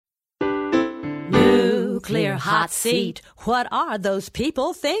Nuclear hot seat. What are those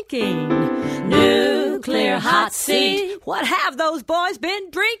people thinking? Nuclear hot seat. What have those boys been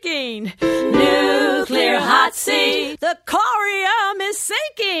drinking? Nuclear hot seat. The corium is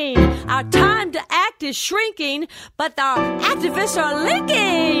sinking. Our time to act is shrinking, but our activists are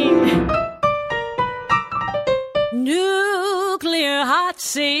linking. Nuclear hot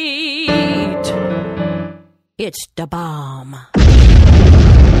seat. It's the bomb.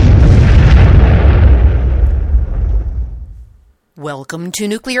 Welcome to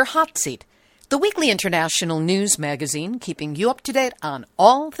Nuclear Hot Seat, the weekly international news magazine keeping you up to date on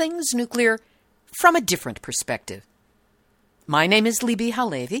all things nuclear from a different perspective. My name is Libbe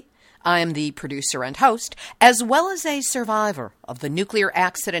HaLevy. I am the producer and host, as well as a survivor of the nuclear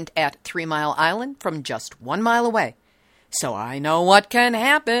accident at 3 Mile Island from just 1 mile away. So I know what can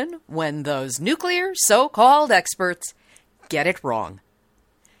happen when those nuclear so-called experts get it wrong.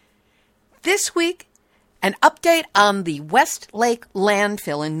 This week, an update on the Westlake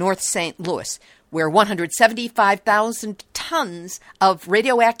landfill in North St. Louis, where 175,000 tons of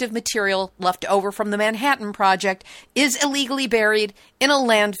radioactive material left over from the Manhattan Project is illegally buried in a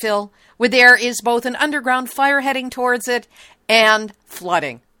landfill where there is both an underground fire heading towards it and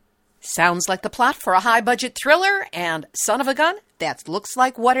flooding. Sounds like the plot for a high-budget thriller, and son of a gun, that looks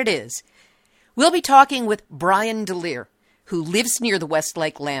like what it is. We'll be talking with Brian DeLear, who lives near the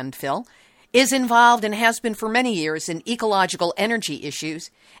Westlake landfill, is involved and has been for many years in ecological energy issues,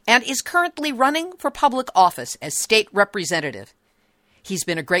 and is currently running for public office as state representative. He's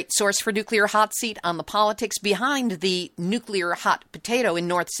been a great source for Nuclear Hot Seat on the politics behind the nuclear hot potato in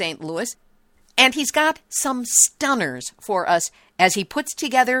North St. Louis, and he's got some stunners for us as he puts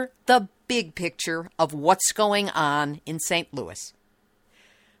together the big picture of what's going on in St. Louis.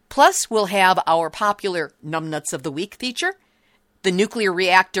 Plus, we'll have our popular Numbnuts of the Week feature, the nuclear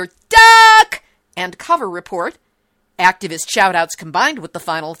reactor duck and cover report, activist shout-outs combined with the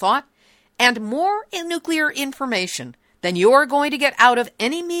final thought, and more nuclear information than you're going to get out of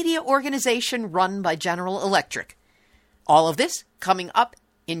any media organization run by General Electric. All of this coming up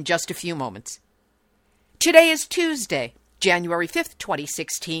in just a few moments. Today is Tuesday, January 5th,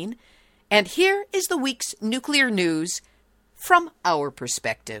 2016, and here is the week's nuclear news from our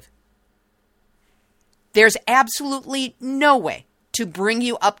perspective. There's absolutely no way to bring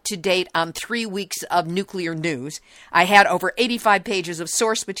you up to date on 3 weeks of nuclear news. I had over 85 pages of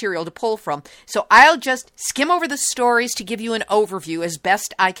source material to pull from, so I'll just skim over the stories to give you an overview as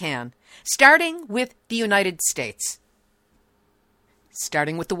best I can, starting with the United States.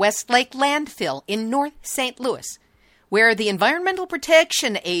 Starting with the Westlake landfill in North St. Louis, where the Environmental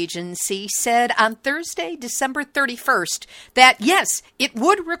Protection Agency said on Thursday, December 31st, that yes, it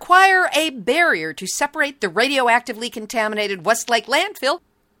would require a barrier to separate the radioactively contaminated Westlake landfill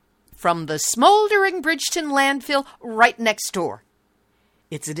from the smoldering Bridgeton landfill right next door.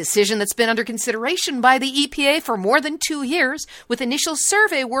 It's a decision that's been under consideration by the EPA for more than 2 years, with initial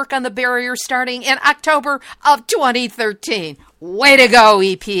survey work on the barrier starting in October of 2013. Way to go,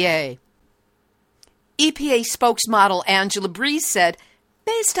 EPA! EPA spokesmodel Angela Breeze said,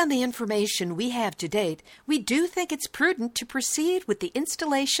 "Based on the information we have to date, we do think it's prudent to proceed with the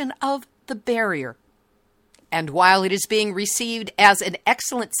installation of the barrier. And while it is being received as an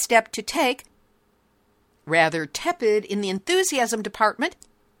excellent step to take, rather tepid in the enthusiasm department,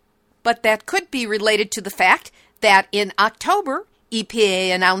 but that could be related to the fact that in October,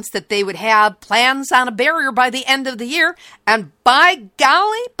 EPA announced that they would have plans on a barrier by the end of the year, and by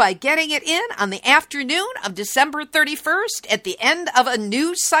golly, by getting it in on the afternoon of December 31st at the end of a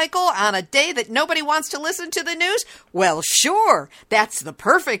news cycle on a day that nobody wants to listen to the news, well, sure, that's the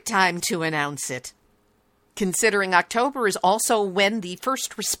perfect time to announce it. Considering October is also when the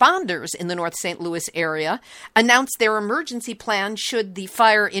first responders in the North St. Louis area announced their emergency plan should the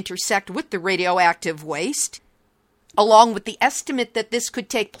fire intersect with the radioactive waste, along with the estimate that this could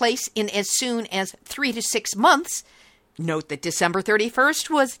take place in as soon as 3 to 6 months, note that December 31st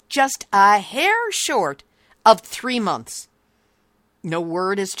was just a hair short of 3 months. No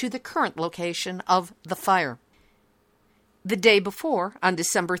word as to the current location of the fire. The day before, on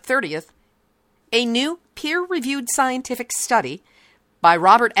December 30th, a new peer-reviewed scientific study by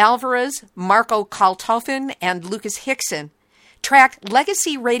Robert Alvarez, Marco Kaltofen, and Lucas Hickson tracked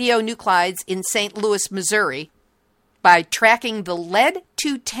legacy radionuclides in St. Louis, Missouri, by tracking the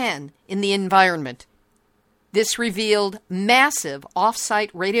lead-210 in the environment. This revealed massive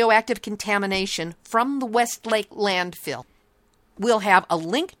off-site radioactive contamination from the Westlake landfill. We'll have a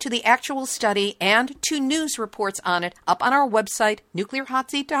link to the actual study and to news reports on it up on our website,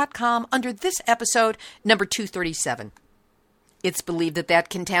 nuclearhotseat.com, under this episode, number 237. It's believed that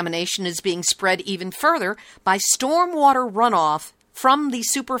contamination is being spread even further by stormwater runoff from the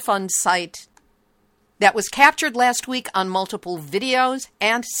Superfund site that was captured last week on multiple videos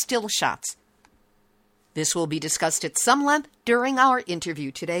and still shots. This will be discussed at some length during our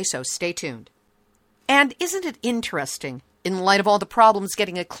interview today, so stay tuned. And isn't it interesting, in light of all the problems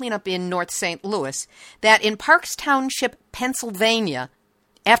getting a cleanup in North St. Louis, that in Parks Township, Pennsylvania,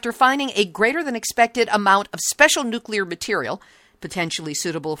 after finding a greater than expected amount of special nuclear material, potentially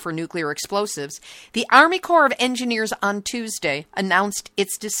suitable for nuclear explosives, the Army Corps of Engineers on Tuesday announced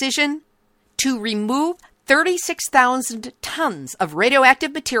its decision to remove 36,000 tons of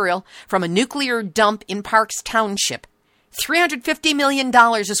radioactive material from a nuclear dump in Parks Township. $350 million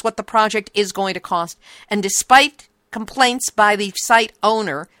is what the project is going to cost, and despite complaints by the site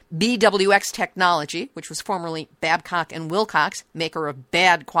owner, BWX Technology, which was formerly Babcock and Wilcox, maker of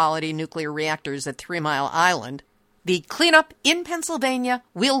bad quality nuclear reactors at 3 Mile Island, the cleanup in Pennsylvania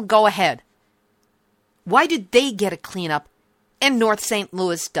will go ahead. Why did they get a cleanup and North St.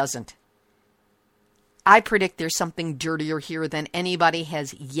 Louis doesn't? I predict there's something dirtier here than anybody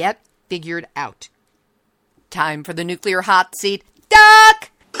has yet figured out. Time for the Nuclear Hot Seat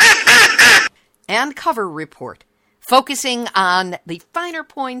Duck and Cover Report, focusing on the finer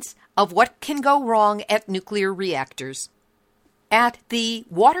points of what can go wrong at nuclear reactors. At the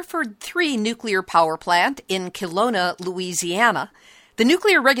Waterford 3 nuclear power plant in Kelowna, Louisiana, the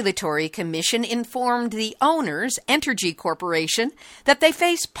Nuclear Regulatory Commission informed the owners, Entergy Corporation, that they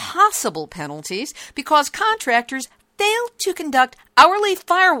face possible penalties because contractors failed to conduct hourly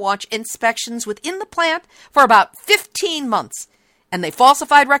fire watch inspections within the plant for about 15 months, and they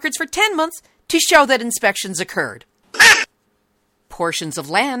falsified records for 10 months to show that inspections occurred. Portions of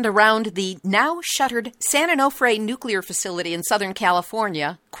land around the now-shuttered San Onofre nuclear facility in Southern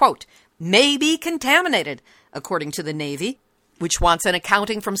California, quote, may be contaminated, according to the Navy, which wants an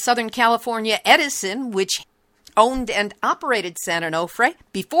accounting from Southern California Edison, which owned and operated San Onofre,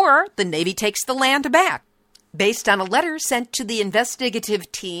 before the Navy takes the land back. Based on a letter sent to the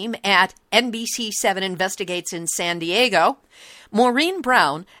investigative team at NBC7 Investigates in San Diego, Maureen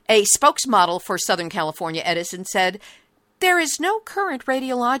Brown, a spokesmodel for Southern California Edison, said, there is no current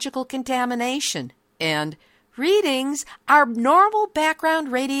radiological contamination, and readings are normal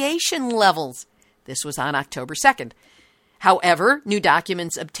background radiation levels. This was on October 2nd. However, new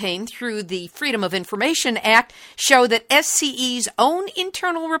documents obtained through the Freedom of Information Act show that SCE's own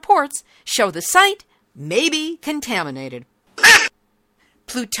internal reports show the site may be contaminated.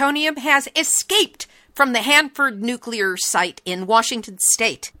 Plutonium has escaped from the Hanford nuclear site in Washington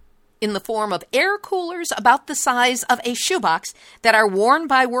state in the form of air coolers about the size of a shoebox that are worn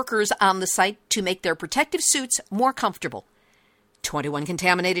by workers on the site to make their protective suits more comfortable. 21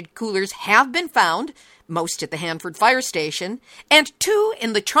 contaminated coolers have been found, most at the Hanford Fire Station, and 2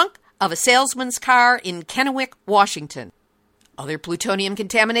 in the trunk of a salesman's car in Kennewick, Washington. Other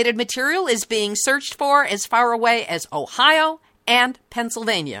plutonium-contaminated material is being searched for as far away as Ohio and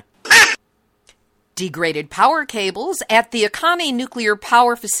Pennsylvania. Degraded power cables at the Akani Nuclear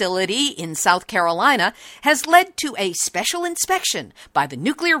Power Facility in South Carolina has led to a special inspection by the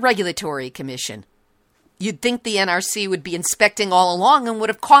Nuclear Regulatory Commission. You'd think the NRC would be inspecting all along and would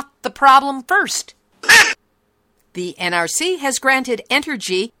have caught the problem first. The NRC has granted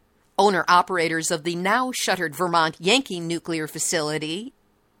Entergy, owner-operators of the now-shuttered Vermont Yankee nuclear facility,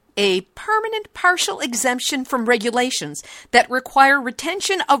 a permanent partial exemption from regulations that require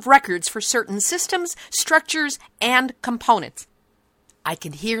retention of records for certain systems, structures, and components. I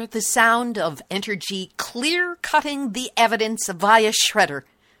can hear the sound of Entergy clear-cutting the evidence via shredder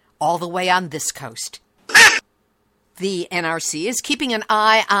all the way on this coast. The NRC is keeping an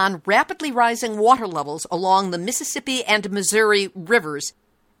eye on rapidly rising water levels along the Mississippi and Missouri rivers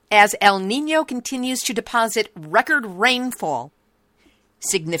as El Niño continues to deposit record rainfall.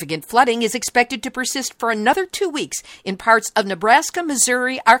 Significant flooding is expected to persist for another 2 weeks in parts of Nebraska,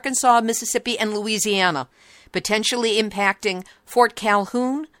 Missouri, Arkansas, Mississippi, and Louisiana, potentially impacting Fort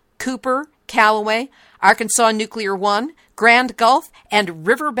Calhoun, Cooper, Callaway, Arkansas Nuclear 1, Grand Gulf, and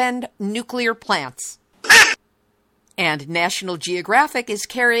Riverbend nuclear plants. And National Geographic is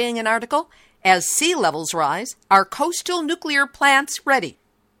carrying an article, As Sea Levels Rise, Are Coastal Nuclear Plants Ready?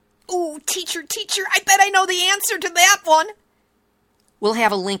 Ooh, teacher, I bet I know the answer to that one. We'll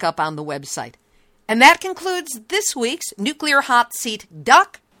have a link up on the website. And that concludes this week's Nuclear Hot Seat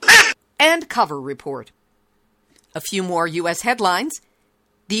Duck and Cover Report. A few more U.S. headlines.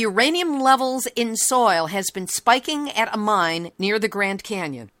 The uranium levels in soil has been spiking at a mine near the Grand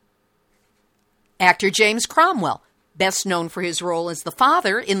Canyon. Actor James Cromwell best known for his role as the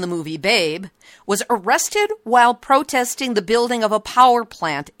father in the movie Babe, was arrested while protesting the building of a power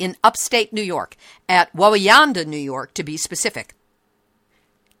plant in upstate New York, at Wauwatosa, New York, to be specific.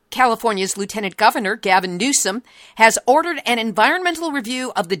 California's Lieutenant Governor, Gavin Newsom, has ordered an environmental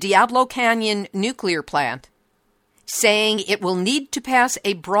review of the Diablo Canyon nuclear plant, saying it will need to pass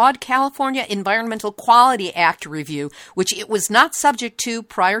a broad California Environmental Quality Act review, which it was not subject to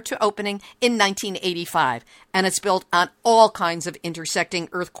prior to opening in 1985. And it's built on all kinds of intersecting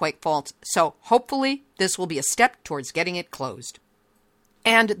earthquake faults. So hopefully this will be a step towards getting it closed.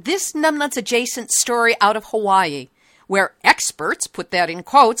 And this numbnuts adjacent story out of Hawaii, where experts, put that in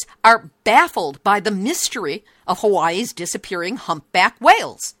quotes, are baffled by the mystery of Hawaii's disappearing humpback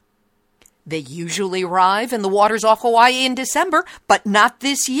whales. They usually arrive in the waters off Hawaii in December, but not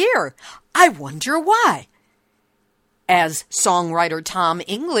this year. I wonder why. As songwriter Tom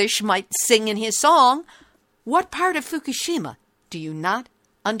English might sing in his song, what part of Fukushima do you not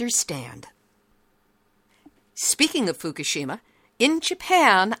understand? Speaking of Fukushima, in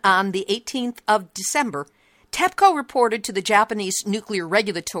Japan on the 18th of December, TEPCO reported to the Japanese Nuclear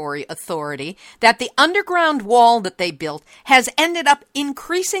Regulatory Authority that the underground wall that they built has ended up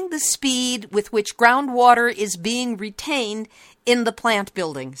increasing the speed with which groundwater is being retained in the plant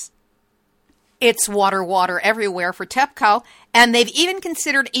buildings. It's water everywhere for TEPCO, and they've even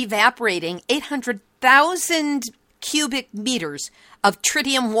considered evaporating 800,000 cubic meters of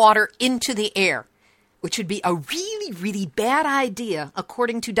tritium water into the air, which would be a really, really bad idea,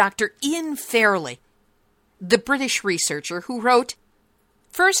 according to Dr. Ian Fairley, the British researcher who wrote,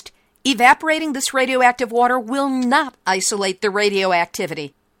 "First, evaporating this radioactive water will not isolate the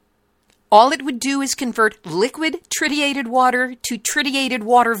radioactivity. All it would do is convert liquid tritiated water to tritiated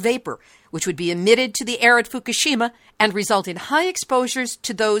water vapor, which would be emitted to the air at Fukushima and result in high exposures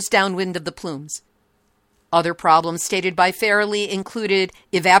to those downwind of the plumes." Other problems stated by Fairley included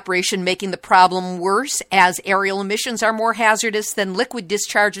evaporation making the problem worse as aerial emissions are more hazardous than liquid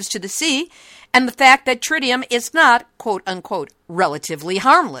discharges to the sea, and the fact that tritium is not, quote-unquote, relatively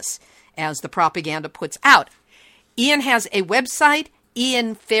harmless, as the propaganda puts out. Ian has a website,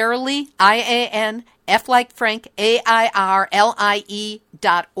 Ian Fairley, IAN, F like Frank, AIRLIE.org,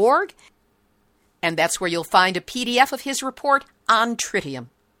 and that's where you'll find a PDF of his report on tritium.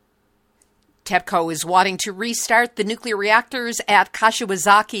 TEPCO is wanting to restart the nuclear reactors at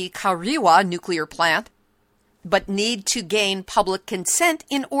Kashiwazaki Kariwa nuclear plant, but need to gain public consent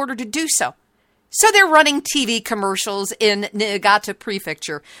in order to do so. So they're running TV commercials in Niigata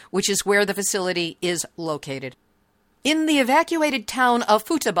Prefecture, which is where the facility is located. In the evacuated town of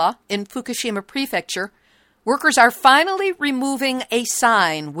Futaba in Fukushima Prefecture, workers are finally removing a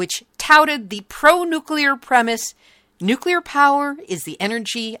sign which touted the pro-nuclear premise, "Nuclear power is the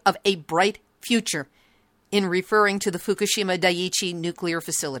energy of a bright future," in referring to the Fukushima Daiichi nuclear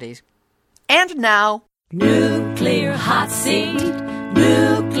facilities. And now, Nuclear hot seat,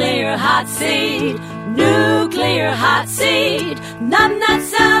 nuclear hot seat, nuclear hot seat,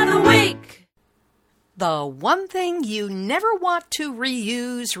 numbnuts of the week. the one thing you never want to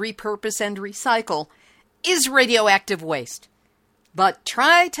reuse, repurpose, and recycle is radioactive waste. But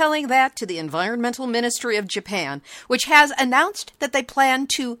try telling that to the Environmental Ministry of Japan, which has announced that they plan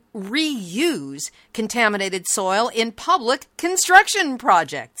to reuse contaminated soil in public construction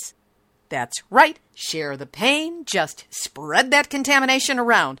projects. That's right, share the pain, just spread that contamination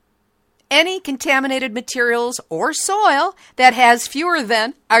around. Any contaminated materials or soil that has fewer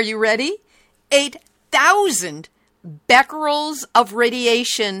than, are you ready? 8,000 becquerels of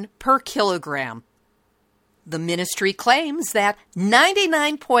radiation per kilogram. The ministry claims that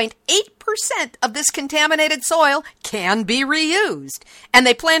 99.8% of this contaminated soil can be reused, and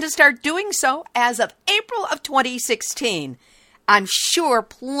they plan to start doing so as of April of 2016. I'm sure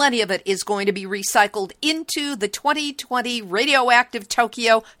plenty of it is going to be recycled into the 2020 radioactive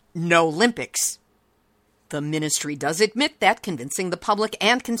Tokyo No-Olympics. The ministry does admit that convincing the public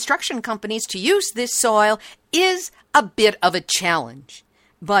and construction companies to use this soil is a bit of a challenge.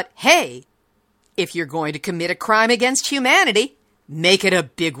 But hey, if you're going to commit a crime against humanity, make it a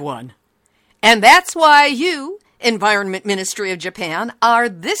big one. And that's why you, Environment Ministry of Japan, are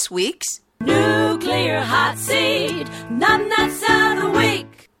this week's Nuclear Hot Seat, Numbnuts of the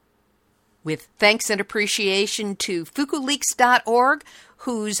Week. With thanks and appreciation to FukuLeaks.org,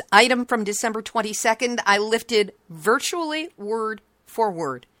 whose item from December 22nd I lifted virtually word for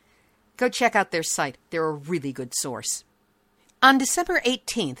word. Go check out their site. They're a really good source. On December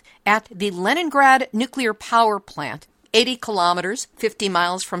 18th, at the Leningrad Nuclear Power Plant, 80 kilometers, 50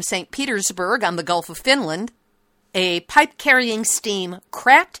 miles from St. Petersburg on the Gulf of Finland, a pipe carrying steam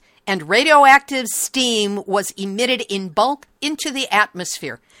cracked and radioactive steam was emitted in bulk into the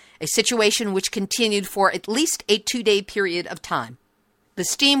atmosphere, a situation which continued for at least a 2-day period of time. The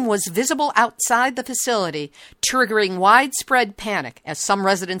steam was visible outside the facility, triggering widespread panic as some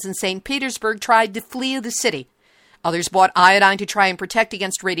residents in St. Petersburg tried to flee the city. Others bought iodine to try and protect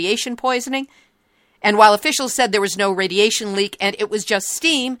against radiation poisoning. And while officials said there was no radiation leak and it was just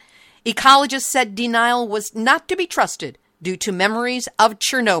steam, ecologists said denial was not to be trusted due to memories of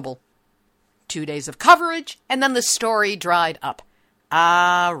Chernobyl. 2 days of coverage, and then the story dried up.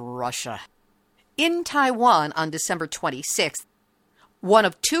 Ah, Russia. In Taiwan on December 26th, one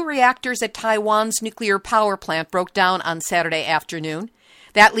of 2 reactors at Taiwan's nuclear power plant broke down on Saturday afternoon.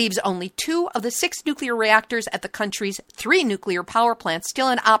 That leaves only 2 of the 6 nuclear reactors at the country's 3 nuclear power plants still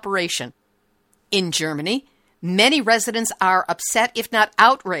in operation. In Germany, many residents are upset, if not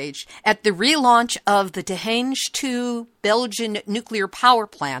outraged, at the relaunch of the De Haene 2 Belgian nuclear power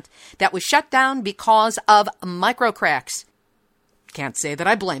plant that was shut down because of microcracks. Can't say that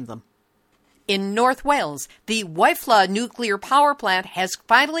I blame them. In North Wales, the Wyfla nuclear power plant has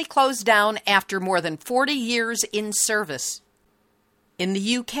finally closed down after more than 40 years in service. In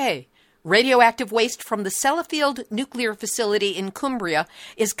the UK, radioactive waste from the Sellafield nuclear facility in Cumbria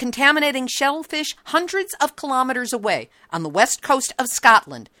is contaminating shellfish hundreds of kilometers away on the west coast of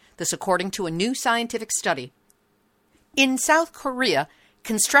Scotland, this according to a new scientific study. In South Korea,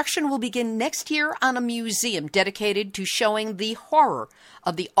 construction will begin next year on a museum dedicated to showing the horror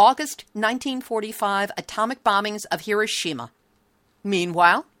of the August 1945 atomic bombings of Hiroshima.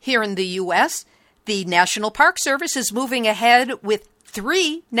 Meanwhile, here in the U.S., the National Park Service is moving ahead with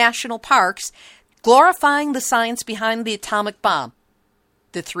 3 national parks glorifying the science behind the atomic bomb.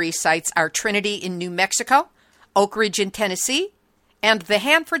 The 3 sites are Trinity in New Mexico, Oak Ridge in Tennessee, and the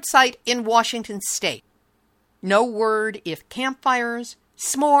Hanford site in Washington State. No word if campfires,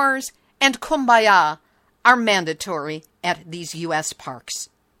 s'mores, and kumbaya are mandatory at these U.S. parks.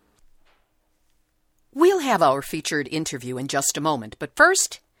 We'll have our featured interview in just a moment, but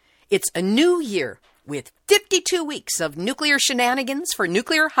first, it's a new year with 52 weeks of nuclear shenanigans for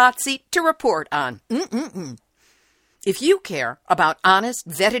Nuclear Hot Seat to report on. If you care about honest,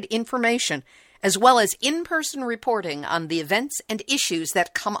 vetted information, as well as in-person reporting on the events and issues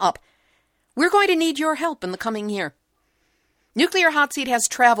that come up, we're going to need your help in the coming year. Nuclear Hot Seat has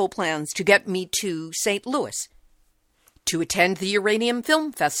travel plans to get me to St. Louis, to attend the Uranium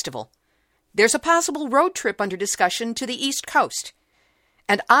Film Festival. There's a possible road trip under discussion to the East Coast.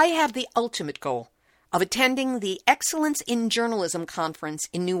 And I have the ultimate goal of attending the Excellence in Journalism Conference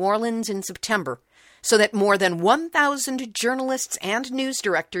in New Orleans in September, so that more than 1,000 journalists and news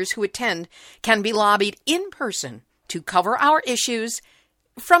directors who attend can be lobbied in person to cover our issues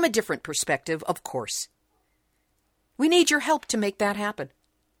from a different perspective, of course. We need your help to make that happen.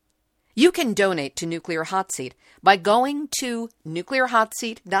 You can donate to Nuclear Hot Seat by going to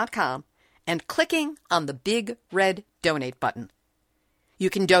nuclearhotseat.com and clicking on the big red donate button. You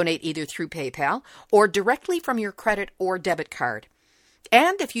can donate either through PayPal or directly from your credit or debit card.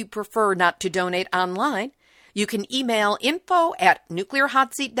 And if you prefer not to donate online, you can email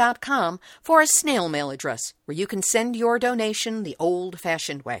info@nuclearhotseat.com for a snail mail address where you can send your donation the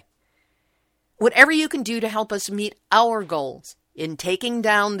old-fashioned way. Whatever you can do to help us meet our goals in taking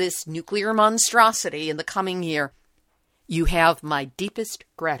down this nuclear monstrosity in the coming year, you have my deepest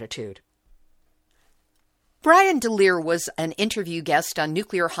gratitude. Brian DeLear was an interview guest on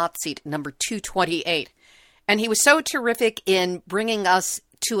Nuclear Hot Seat number 228, and he was so terrific in bringing us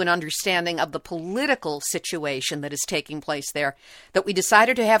to an understanding of the political situation that is taking place there that we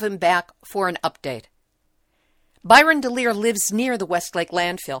decided to have him back for an update. Byron DeLear lives near the Westlake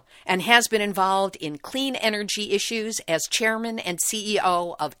landfill and has been involved in clean energy issues as chairman and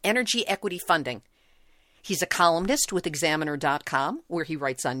CEO of Energy Equity Funding. He's a columnist with Examiner.com, where he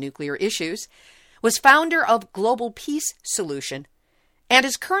writes on nuclear issues, was founder of Global Peace Solution, and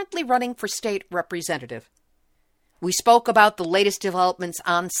is currently running for state representative. We spoke about the latest developments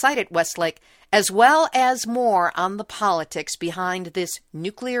on site at Westlake, as well as more on the politics behind this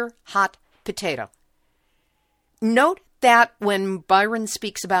nuclear hot potato. Note that when Byron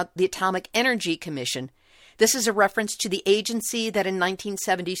speaks about the Atomic Energy Commission, this is a reference to the agency that in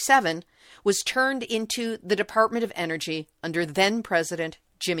 1977 was turned into the Department of Energy under then-President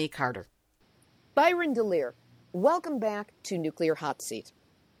Jimmy Carter. Byron DeLear, welcome back to Nuclear Hot Seat.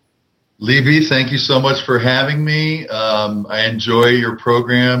 Libby, thank you so much for having me. I enjoy your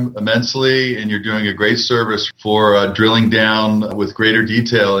program immensely, and you're doing a great service for drilling down with greater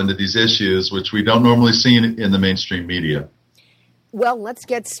detail into these issues, which we don't normally see in the mainstream media. Well, let's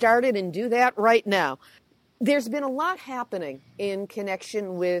get started and do that right now. There's been a lot happening in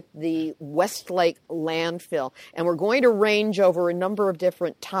connection with the Westlake landfill, and we're going to range over a number of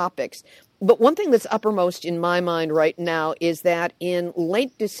different topics. But one thing that's uppermost in my mind right now is that in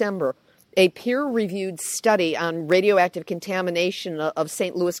late December, a peer-reviewed study on radioactive contamination of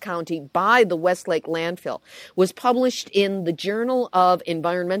St. Louis County by the Westlake landfill was published in the Journal of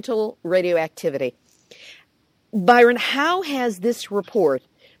Environmental Radioactivity. Byron, how has this report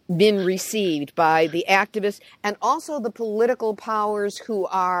been received by the activists and also the political powers who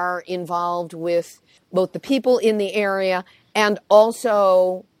are involved with both the people in the area and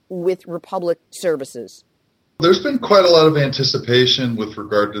also with Republic Services? There's been quite a lot of anticipation with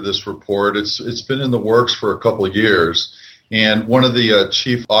regard to this report. It's been in the works for a couple of years. And one of the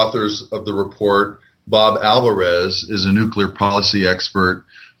chief authors of the report, Bob Alvarez, is a nuclear policy expert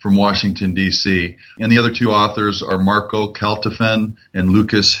from Washington, D.C. And the other two authors are Marco Kaltofen and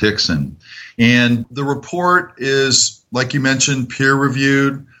Lucas Hickson. And the report is, like you mentioned,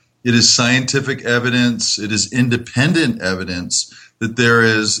 peer-reviewed. It is scientific evidence. It is independent evidence that there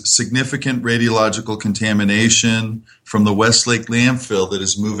is significant radiological contamination from the Westlake landfill that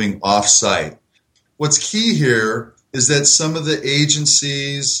is moving off-site. What's key here is that some of the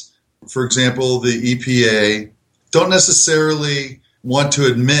agencies, for example, the EPA, don't necessarily want to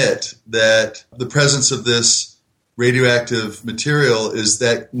admit that the presence of this radioactive material is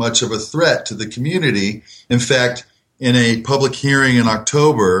that much of a threat to the community. In fact, in a public hearing in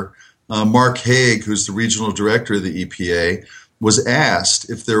October, Mark Hague, who's the regional director of the EPA, was asked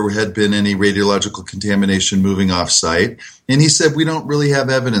if there had been any radiological contamination moving off-site, and he said, we don't really have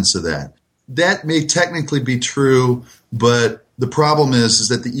evidence of that. That may technically be true, but the problem is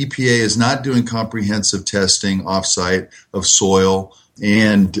that the EPA is not doing comprehensive testing off-site of soil,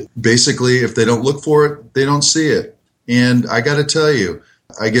 and basically, if they don't look for it, they don't see it. And I got to tell you,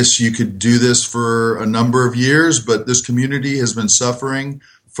 I guess you could do this for a number of years, but this community has been suffering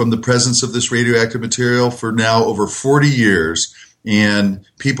from the presence of this radioactive material for now over 40 years, and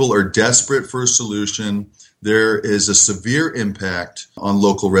people are desperate for a solution. There is a severe impact on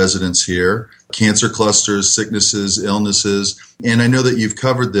local residents here, cancer clusters, sicknesses, illnesses, and I know that you've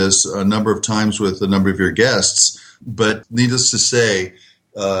covered this a number of times with a number of your guests, but needless to say,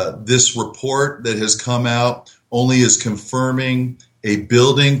 this report that has come out only is confirming a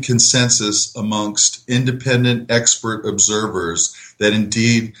building consensus amongst independent expert observers that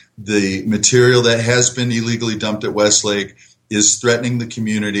indeed the material that has been illegally dumped at Westlake is threatening the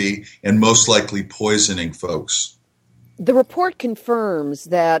community and most likely poisoning folks. The report confirms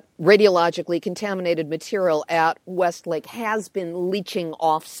that radiologically contaminated material at Westlake has been leaching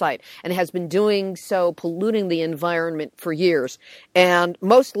off-site and has been doing so, polluting the environment for years, and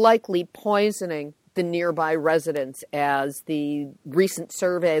most likely poisoning the nearby residents, as the recent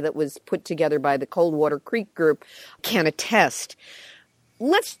survey that was put together by the Coldwater Creek Group can attest.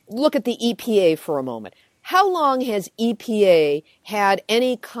 Let's look at the EPA for a moment. How long has EPA had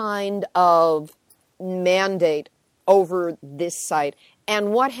any kind of mandate over this site,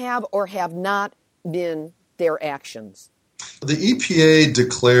 and what have or have not been their actions? The EPA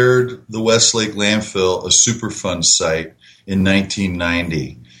declared the Westlake landfill a Superfund site in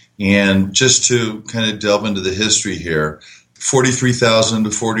 1990. And just to kind of delve into the history here, 43,000 to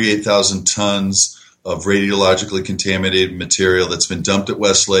 48,000 tons of radiologically contaminated material that's been dumped at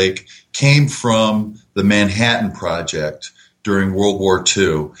Westlake came from the Manhattan Project during World War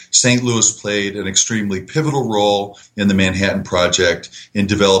II. St. Louis played an extremely pivotal role in the Manhattan Project in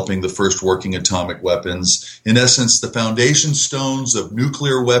developing the first working atomic weapons. In essence, the foundation stones of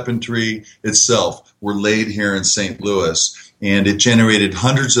nuclear weaponry itself were laid here in St. Louis, and it generated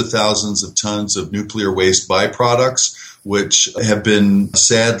hundreds of thousands of tons of nuclear waste byproducts, which have been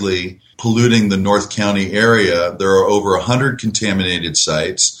sadly polluting the North County area. There are over 100 contaminated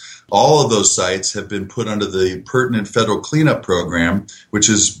sites. All of those sites have been put under the pertinent federal cleanup program, which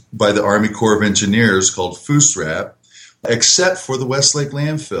is by the Army Corps of Engineers called FUSRAP, except for the Westlake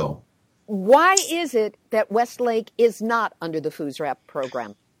landfill. Why is it that Westlake is not under the FUSRAP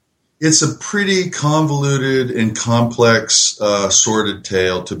program? It's a pretty convoluted and complex, sordid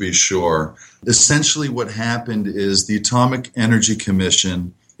tale, to be sure. Essentially what happened is the Atomic Energy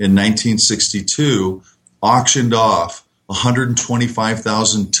Commission in 1962 auctioned off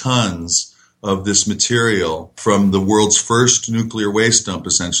 125,000 tons of this material from the world's first nuclear waste dump,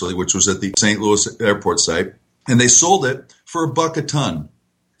 essentially, which was at the St. Louis airport site. And they sold it for $1 a ton.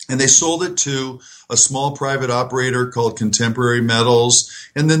 And they sold it to a small private operator called Contemporary Metals.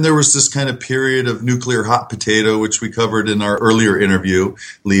 And then there was this kind of period of nuclear hot potato, which we covered in our earlier interview,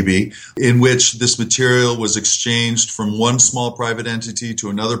 Libby, in which this material was exchanged from one small private entity to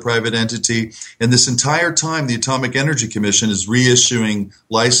another private entity. And this entire time, the Atomic Energy Commission is reissuing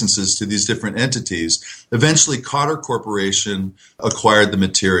licenses to these different entities. Eventually, Cotter Corporation acquired the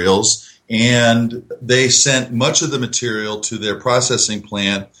materials, and they sent much of the material to their processing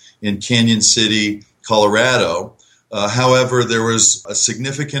plant in Canyon City, Colorado. However, there was a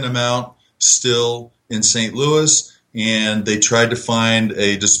significant amount still in St. Louis, and they tried to find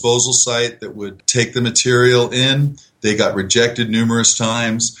a disposal site that would take the material in. They got rejected numerous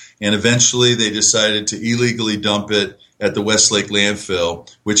times, and eventually they decided to illegally dump it at the Westlake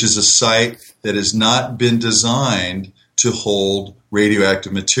landfill, which is a site that has not been designed to hold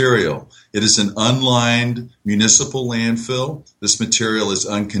radioactive material. It is an unlined municipal landfill. This material is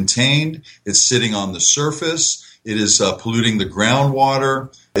uncontained. It's sitting on the surface. It is polluting the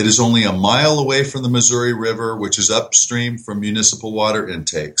groundwater. It is only a mile away from the Missouri River, which is upstream from municipal water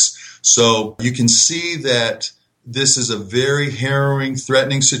intakes. So you can see that this is a very harrowing,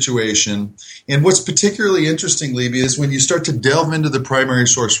 threatening situation. And what's particularly interesting, Libby, is when you start to delve into the primary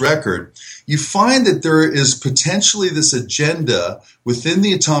source record, you find that there is potentially this agenda within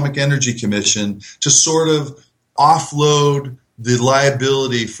the Atomic Energy Commission to sort of offload the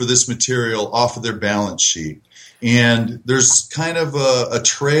liability for this material off of their balance sheet. And there's kind of a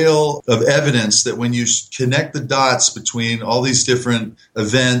trail of evidence that when you connect the dots between all these different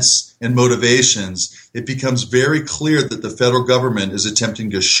events and motivations, it becomes very clear that the federal government is attempting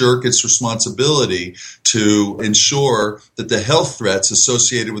to shirk its responsibility to ensure that the health threats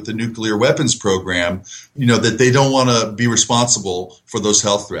associated with the nuclear weapons program, that they don't want to be responsible for those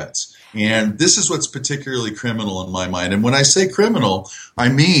health threats. And this is what's particularly criminal in my mind. And when I say criminal, I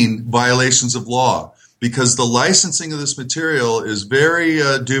mean violations of law, because the licensing of this material is very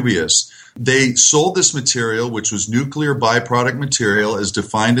dubious. They sold this material, which was nuclear byproduct material as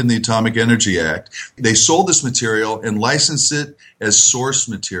defined in the Atomic Energy Act. They sold this material and licensed it as source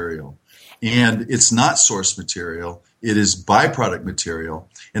material. And it's not source material. It is byproduct material.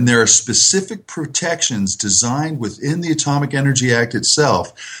 And there are specific protections designed within the Atomic Energy Act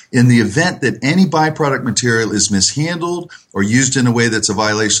itself in the event that any byproduct material is mishandled or used in a way that's a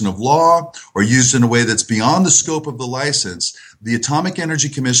violation of law or used in a way that's beyond the scope of the license. The Atomic Energy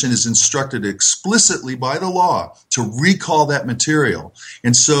Commission is instructed explicitly by the law to recall that material.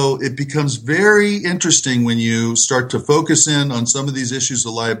 And so it becomes very interesting when you start to focus in on some of these issues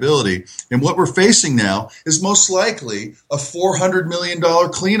of liability. And what we're facing now is most likely a $400 million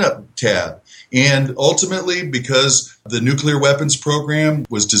cleanup tab. And ultimately, because the nuclear weapons program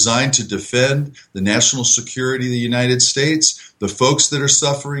was designed to defend the national security of the United States, the folks that are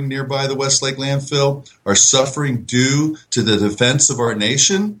suffering nearby the Westlake landfill are suffering due to the defense of our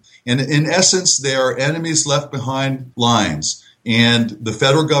nation. And in essence, they are enemies left behind lines. And the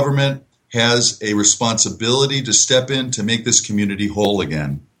federal government has a responsibility to step in to make this community whole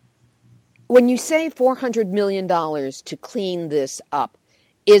again. When you say $400 million to clean this up,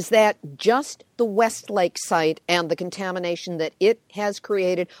 is that just the Westlake site and the contamination that it has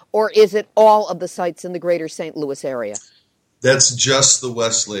created, or is it all of the sites in the greater St. Louis area? That's just the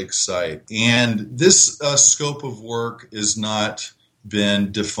Westlake site. And this scope of work has not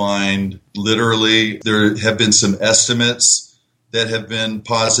been defined literally. There have been some estimates that have been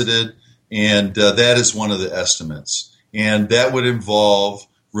posited, and that is one of the estimates. And that would involve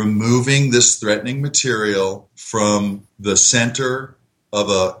removing this threatening material from the center of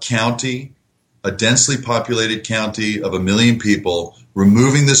a county, a densely populated county of 1 million people,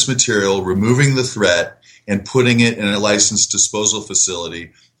 removing this material, removing the threat, and putting it in a licensed disposal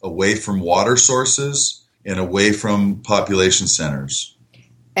facility away from water sources and away from population centers.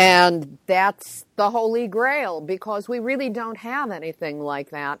 And that's the holy grail, because we really don't have anything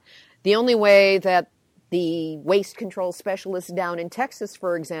like that. The only way that the waste control specialist down in Texas,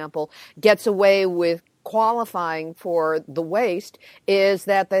 for example, gets away with qualifying for the waste is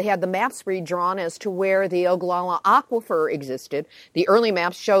that they had the maps redrawn as to where the Ogallala Aquifer existed. The early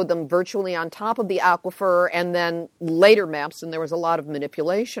maps showed them virtually on top of the aquifer, and then later maps, and there was a lot of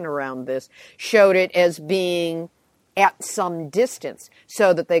manipulation around this, showed it as being at some distance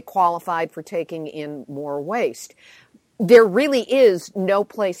so that they qualified for taking in more waste. There really is no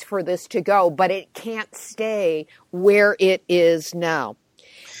place for this to go, but it can't stay where it is now.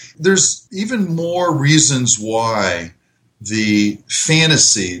 There's even more reasons why the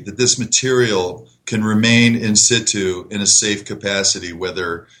fantasy that this material can remain in situ in a safe capacity,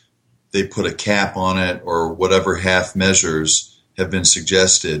 whether they put a cap on it or whatever half measures have been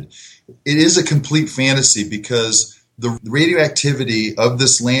suggested. It is a complete fantasy because the radioactivity of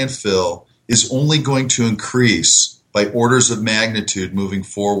this landfill is only going to increase by orders of magnitude moving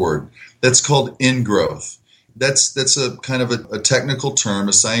forward. That's called ingrowth. That's a kind of a technical term,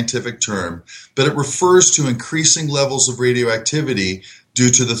 a scientific term, but it refers to increasing levels of radioactivity due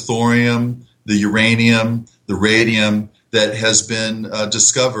to the thorium, the uranium, the radium that has been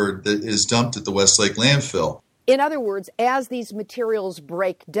discovered that is dumped at the Westlake landfill. In other words, as these materials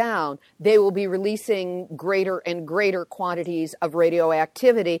break down, they will be releasing greater and greater quantities of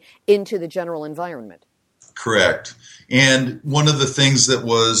radioactivity into the general environment. Correct. And one of the things that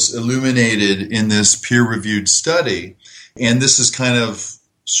was illuminated in this peer-reviewed study, and this is kind of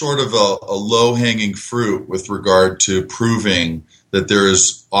sort of a low-hanging fruit with regard to proving that there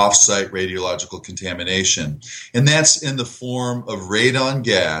is off-site radiological contamination, and that's in the form of radon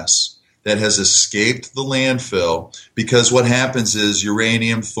gas that has escaped the landfill, because what happens is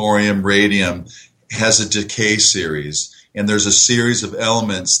uranium, thorium, radium has a decay series, and there's a series of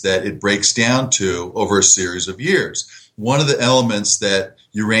elements that it breaks down to over a series of years. One of the elements that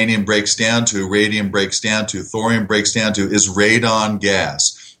uranium breaks down to, radium breaks down to, thorium breaks down to is radon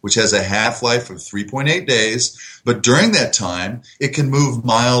gas, which has a half-life of 3.8 days, but during that time, it can move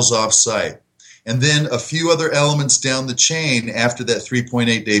miles off-site. And then a few other elements down the chain after that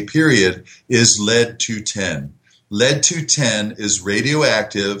 3.8-day period is lead-210. Lead-210 is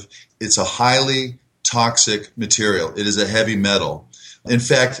radioactive. It's a highly toxic material. It is a heavy metal. In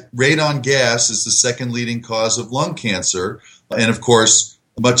fact, radon gas is the second leading cause of lung cancer. And of course,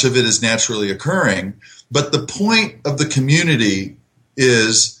 much of it is naturally occurring. But the point of the community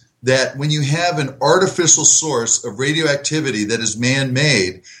is that when you have an artificial source of radioactivity that is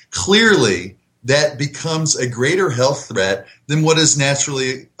man-made, clearly that becomes a greater health threat than what is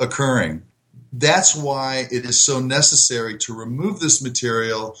naturally occurring. That's why it is so necessary to remove this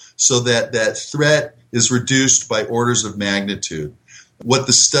material so that that threat is reduced by orders of magnitude. What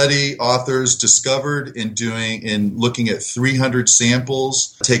the study authors discovered in looking at 300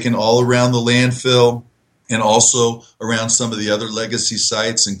 samples taken all around the landfill and also around some of the other legacy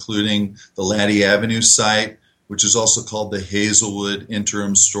sites, including the Laddie Avenue site, which is also called the Hazelwood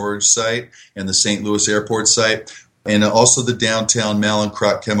Interim Storage Site, and the St. Louis Airport site, and also the downtown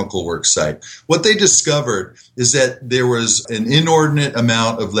Mallinckrodt Chemical Works site. What they discovered is that there was an inordinate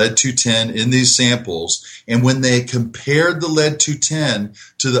amount of lead-210 in these samples, and when they compared the lead-210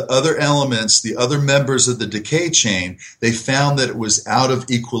 to the other elements, the other members of the decay chain, they found that it was out of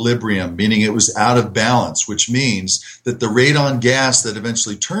equilibrium, meaning it was out of balance, which means that the radon gas that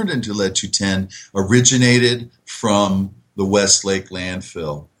eventually turned into lead-210 originated from the Westlake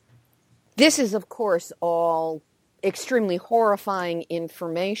landfill. This is, of course, all extremely horrifying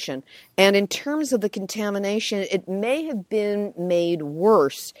information. And in terms of the contamination, it may have been made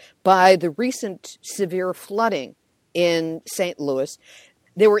worse by the recent severe flooding in St. Louis.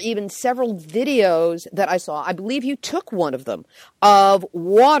 There were even several videos that I saw, I believe you took one of them, of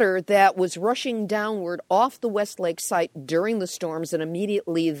water that was rushing downward off the Westlake site during the storms and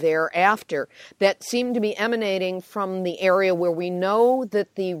immediately thereafter that seemed to be emanating from the area where we know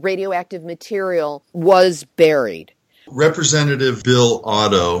that the radioactive material was buried. Representative Bill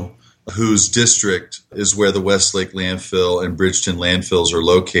Otto, whose district is where the Westlake landfill and Bridgeton landfills are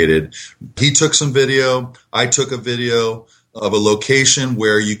located, he took some video. I took a video of a location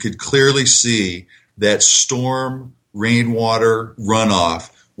where you could clearly see that storm rainwater runoff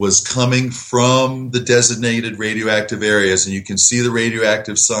was coming from the designated radioactive areas, and you can see the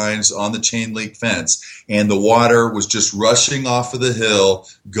radioactive signs on the chain link fence, and the water was just rushing off of the hill,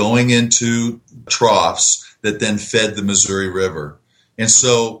 going into troughs that then fed the Missouri River. And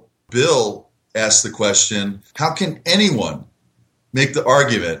so Bill asked the question, how can anyone make the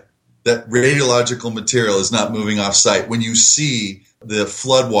argument that radiological material is not moving off site when you see the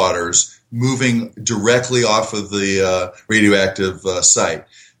floodwaters moving directly off of the radioactive site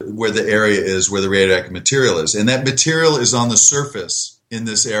where the area is, where the radioactive material is. And that material is on the surface in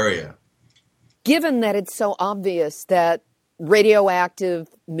this area. Given that it's so obvious that radioactive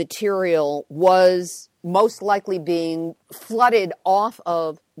material was most likely being flooded off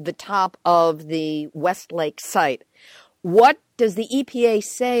of the top of the Westlake site, what does the EPA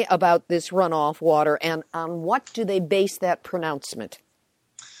say about this runoff water, and on what do they base that pronouncement?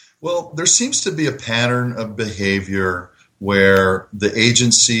 Well, there seems to be a pattern of behavior where the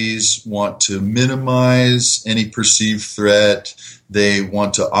agencies want to minimize any perceived threat. They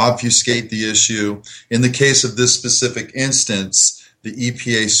want to obfuscate the issue. In the case of this specific instance, the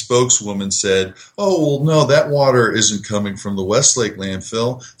EPA spokeswoman said, oh, well, no, that water isn't coming from the Westlake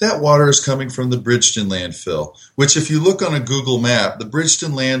landfill. That water is coming from the Bridgeton landfill, which if you look on a Google map, the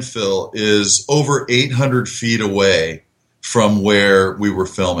Bridgeton landfill is over 800 feet away from where we were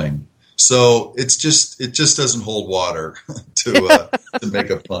filming. So it just doesn't hold water to make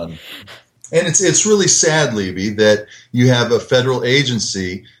a pun. And it's really sad, Libby, that you have a federal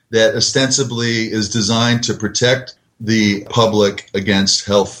agency that ostensibly is designed to protect the public against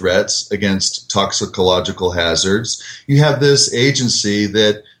health threats, against toxicological hazards. You have this agency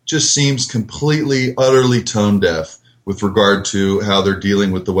that just seems completely, utterly tone deaf with regard to how they're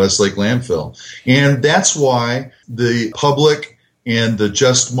dealing with the Westlake landfill. And that's why the public and the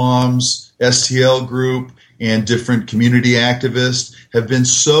Just Moms STL group and different community activists have been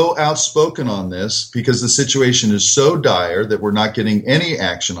so outspoken on this, because the situation is so dire that we're not getting any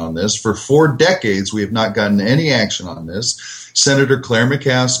action on this. For 4 decades, we have not gotten any action on this. Senator Claire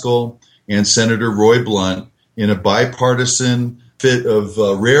McCaskill and Senator Roy Blunt, in a bipartisan fit of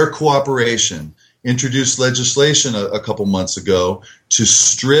rare cooperation, introduced legislation a couple months ago to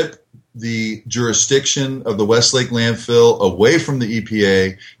strip the jurisdiction of the Westlake landfill away from the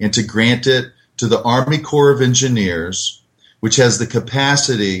EPA and to grant it to the Army Corps of Engineers, which has the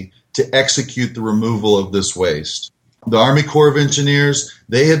capacity to execute the removal of this waste. The Army Corps of Engineers,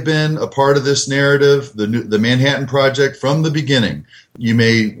 they have been a part of this narrative, the Manhattan Project, from the beginning. You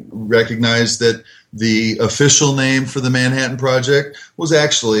may recognize that the official name for the Manhattan Project was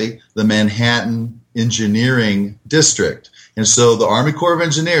actually the Manhattan Engineering District. And so the Army Corps of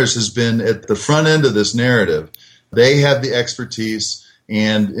Engineers has been at the front end of this narrative. They have the expertise,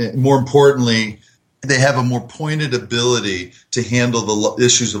 and more importantly, they have a more pointed ability to handle the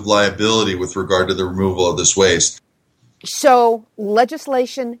issues of liability with regard to the removal of this waste. So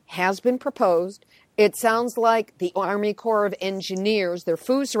legislation has been proposed. It sounds like the Army Corps of Engineers, their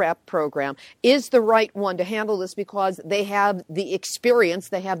FUSRAP program, is the right one to handle this because they have the experience,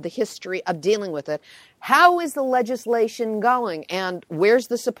 they have the history of dealing with it. How is the legislation going, and where's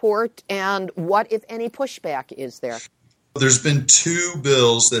the support, and what, if any, pushback is there? There's been 2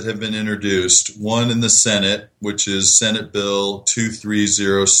 bills that have been introduced, one in the Senate, which is Senate Bill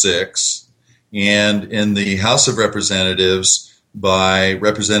 2306, and in the House of Representatives by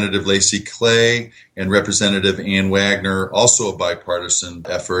Representative Lacey Clay and Representative Ann Wagner, also a bipartisan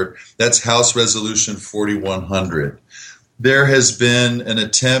effort. That's House Resolution 4100. There has been an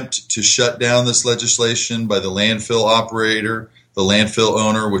attempt to shut down this legislation by the landfill operator, the landfill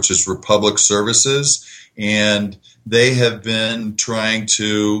owner, which is Republic Services, and they have been trying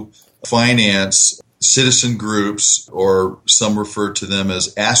to finance citizen groups, or some refer to them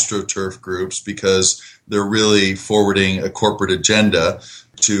as AstroTurf groups, because they're really forwarding a corporate agenda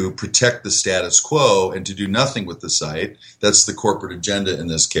to protect the status quo and to do nothing with the site. That's the corporate agenda in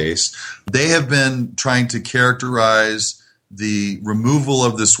this case. They have been trying to characterize the removal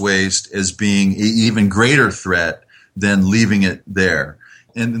of this waste as being an even greater threat than leaving it there.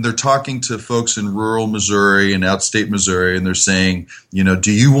 And they're talking to folks in rural Missouri and outstate Missouri, and they're saying,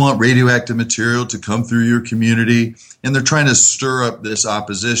 do you want radioactive material to come through your community? And they're trying to stir up this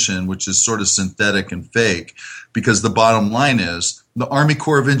opposition, which is sort of synthetic and fake, because the bottom line is the Army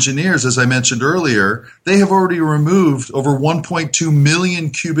Corps of Engineers, as I mentioned earlier, they have already removed over 1.2 million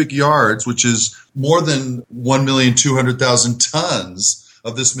cubic yards, which is more than 1,200,000 tons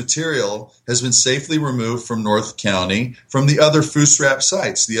of this material has been safely removed from North County from the other FUSRAP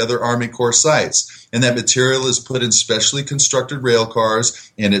sites, the other Army Corps sites. And that material is put in specially constructed rail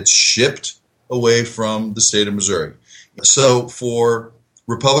cars, and it's shipped away from the state of Missouri. So for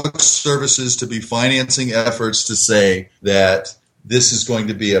Republic Services to be financing efforts to say that this is going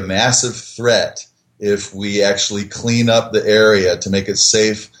to be a massive threat if we actually clean up the area to make it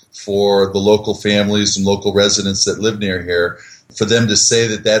safe for the local families and local residents that live near here, for them to say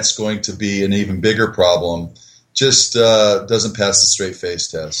that that's going to be an even bigger problem just doesn't pass the straight face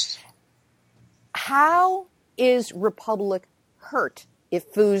test. How is Republic hurt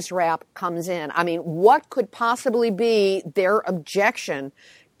if FUSRAP comes in? I mean, what could possibly be their objection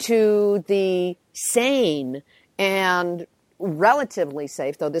to the sane and relatively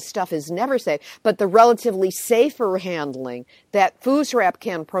safe, though this stuff is never safe, but the relatively safer handling that FUSRAP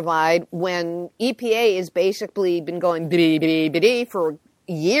can provide when EPA has basically been going biddy for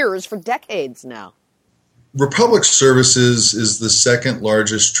years, for decades now? Republic Services is the second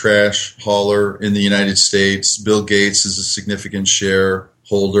largest trash hauler in the United States. Bill Gates is a significant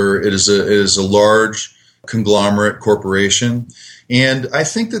shareholder. It is a large conglomerate corporation. And I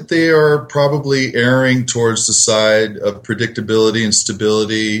think that they are probably erring towards the side of predictability and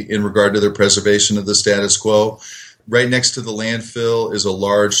stability in regard to their preservation of the status quo. right next to the landfill is a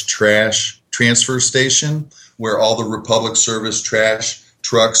large trash transfer station where all the Republic Service trash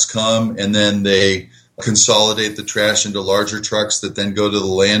trucks come, and then they consolidate the trash into larger trucks that then go to the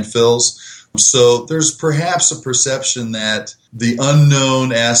landfills. So there's perhaps a perception that the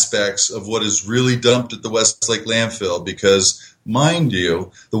unknown aspects of what is really dumped at the Westlake landfill, because mind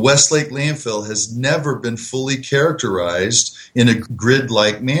you, the Westlake landfill has never been fully characterized in a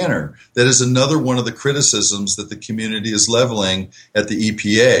grid-like manner. That is another one of the criticisms that the community is leveling at the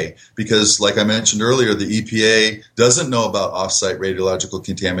EPA, because like I mentioned earlier, the EPA doesn't know about off-site radiological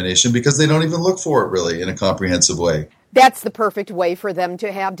contamination because they don't even look for it really in a comprehensive way. That's the perfect way for them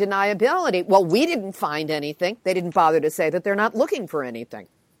to have deniability. Well, we didn't find anything. They didn't bother to say that they're not looking for anything.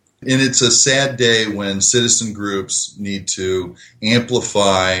 And it's a sad day when citizen groups need to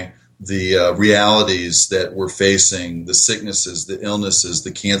amplify the realities that we're facing, the sicknesses, the illnesses,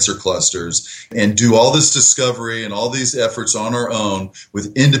 the cancer clusters, and do all this discovery and all these efforts on our own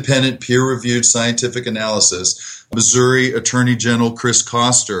with independent, peer-reviewed scientific analysis. Missouri Attorney General Chris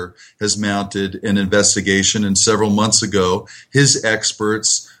Koster has mounted an investigation, and several months ago, his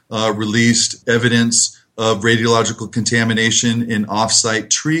experts released evidence of radiological contamination in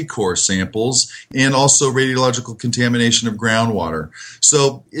off-site tree core samples and also radiological contamination of groundwater.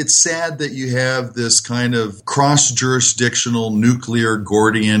 So it's sad that you have this kind of cross-jurisdictional nuclear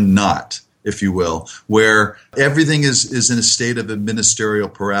Gordian knot, if you will, where everything is in a state of ministerial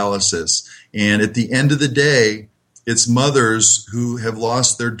paralysis. And at the end of the day, it's mothers who have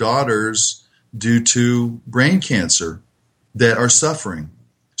lost their daughters due to brain cancer that are suffering.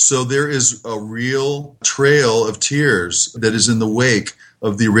 So there is a real trail of tears that is in the wake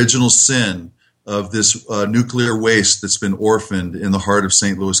of the original sin of this nuclear waste that's been orphaned in the heart of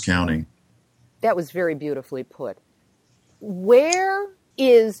St. Louis County. That was very beautifully put. Where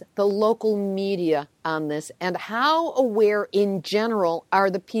is the local media on this, and how aware in general are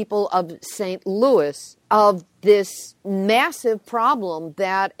the people of St. Louis of this massive problem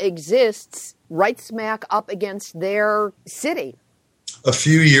that exists right smack up against their city? A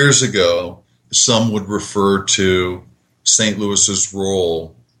few years ago, some would refer to St. Louis's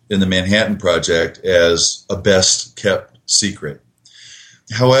role in the Manhattan Project as a best-kept secret.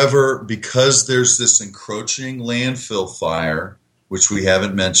 However, because there's this encroaching landfill fire, which we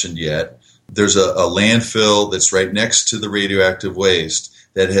haven't mentioned yet, there's a landfill that's right next to the radioactive waste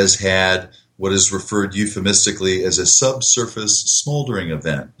that has had what is referred euphemistically as a subsurface smoldering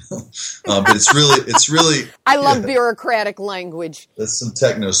event. But it's really. I love bureaucratic language. That's some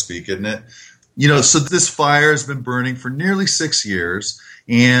techno speak, isn't it? You know, so this fire has been burning for nearly 6 years,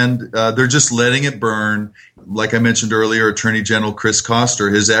 and they're just letting it burn. Like I mentioned earlier, Attorney General Chris Koster,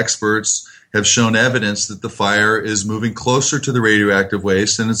 his experts have shown evidence that the fire is moving closer to the radioactive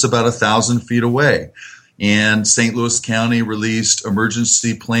waste, and it's about 1,000 feet away. And St. Louis County released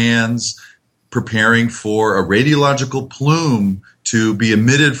emergency plans preparing for a radiological plume to be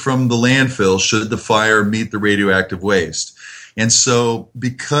emitted from the landfill should the fire meet the radioactive waste. And so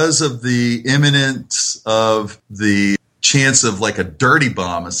because of the imminence of the chance of like a dirty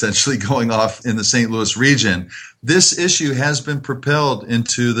bomb essentially going off in the St. Louis region, this issue has been propelled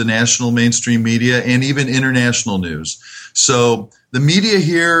into the national mainstream media and even international news. So the media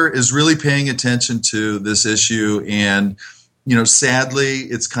here is really paying attention to this issue, and you know, sadly,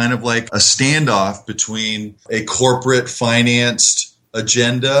 it's kind of like a standoff between a corporate financed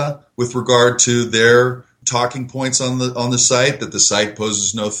agenda with regard to their talking points on the site, that the site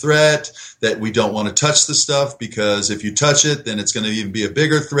poses no threat, that we don't want to touch the stuff because if you touch it, then it's going to even be a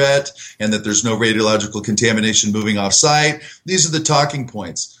bigger threat, and that there's no radiological contamination moving off site. These are the talking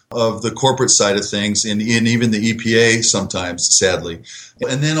points of the corporate side of things, and even the EPA sometimes, sadly.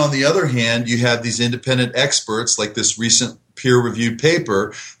 And then on the other hand, you have these independent experts like this recent peer-reviewed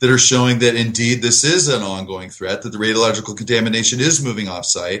paper that are showing that indeed this is an ongoing threat, that the radiological contamination is moving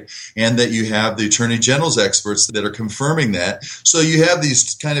off-site, and that you have the Attorney General's experts that are confirming that. So you have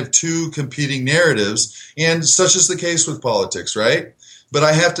these kind of two competing narratives, and such is the case with politics, right? But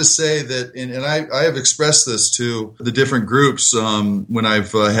I have to say that, and I have expressed this to the different groups when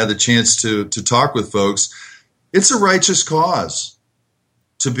I've had the chance to talk with folks, it's a righteous cause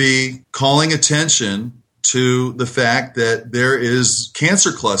to be calling attention to the fact that there is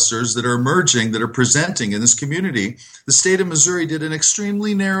cancer clusters that are emerging, that are presenting in this community. The state of Missouri did an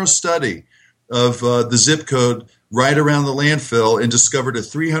extremely narrow study of the zip code right around the landfill and discovered a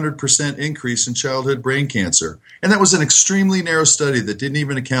 300% increase in childhood brain cancer. And that was an extremely narrow study that didn't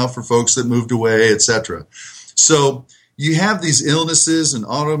even account for folks that moved away, etc. So you have these illnesses and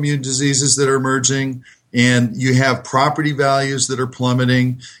autoimmune diseases that are emerging. and you have property values that are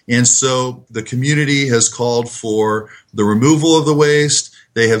plummeting. And so the community has called for the removal of the waste.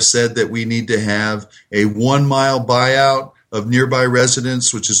 They have said that we need to have a 1 mile buyout of nearby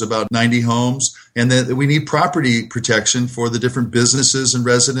residents, which is about 90 homes, and that we need property protection for the different businesses and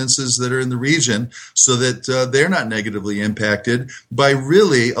residences that are in the region so that they're not negatively impacted by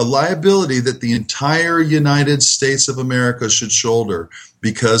really a liability that the entire United States of America should shoulder.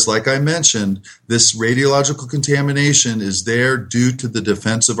 Because, like I mentioned, this radiological contamination is there due to the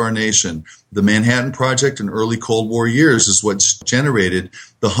defense of our nation. The Manhattan Project in early Cold War years is what's generated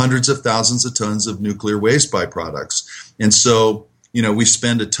the hundreds of thousands of tons of nuclear waste byproducts. And so, we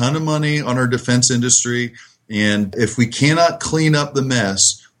spend a ton of money on our defense industry, and if we cannot clean up the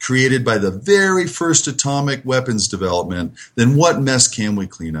mess created by the very first atomic weapons development, then what mess can we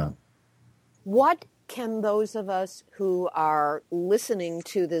clean up? What can those of us who are listening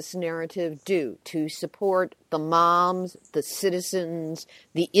to this narrative do to support the moms, the citizens,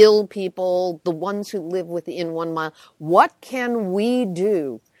 the ill people, the ones who live within 1 mile? What can we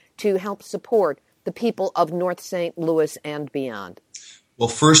do to help support the people of North St. Louis and beyond? Well,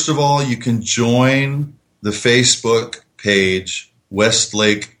 first of all, you can join the Facebook page,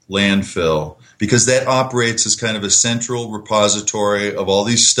 Westlake Landfill, because that operates as kind of a central repository of all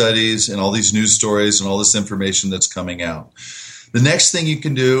these studies and all these news stories and all this information that's coming out. The next thing you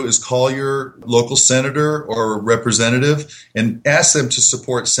can do is call your local senator or representative and ask them to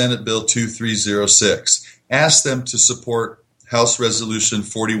support Senate Bill 2306. Ask them to support House Resolution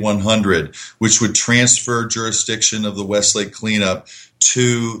 4100, which would transfer jurisdiction of the Westlake cleanup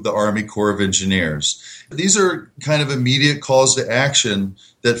to the Army Corps of Engineers. These are kind of immediate calls to action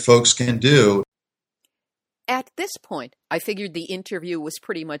that folks can do. At this point, I figured the interview was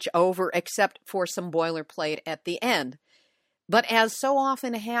pretty much over, except for some boilerplate at the end. But as so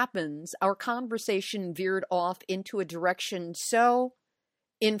often happens, our conversation veered off into a direction so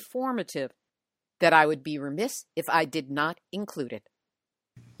informative that I would be remiss if I did not include it.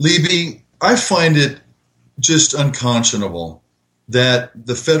 Libby, I find it just unconscionable that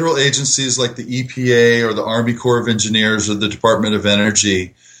the federal agencies like the EPA or the Army Corps of Engineers or the Department of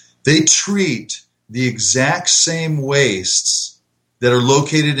Energy, they treat the exact same wastes that are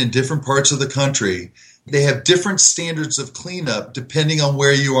located in different parts of the country. They have different standards of cleanup depending on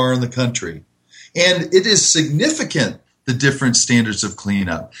where you are in the country. And it is significant, the different standards of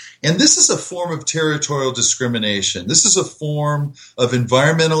cleanup. And this is a form of territorial discrimination. This is a form of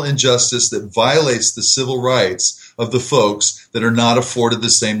environmental injustice that violates the civil rights of the folks that are not afforded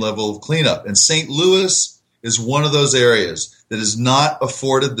the same level of cleanup. And St. Louis is one of those areas that is not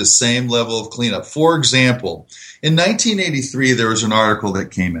afforded the same level of cleanup. For example, in 1983, there was an article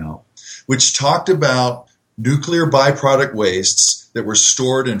that came out which talked about nuclear byproduct wastes that were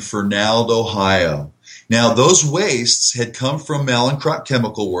stored in Fernald, Ohio. Now, those wastes had come from Mallinckrodt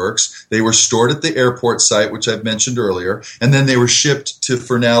Chemical Works. They were stored at the airport site, which I've mentioned earlier, and then they were shipped to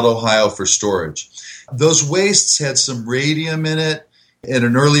Fernald, Ohio for storage. Those wastes had some radium in it. At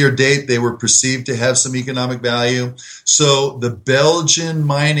an earlier date, they were perceived to have some economic value. So the Belgian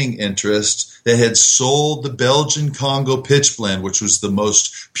mining interest that had sold the Belgian Congo pitchblende, which was the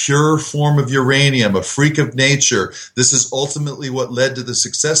most pure form of uranium, a freak of nature. This is ultimately what led to the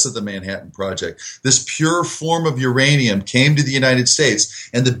success of the Manhattan Project. This pure form of uranium came to the United States,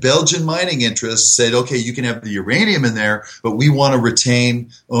 and the Belgian mining interests said, okay, you can have the uranium in there, but we want to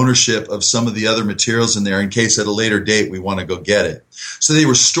retain ownership of some of the other materials in there in case at a later date we want to go get it. So they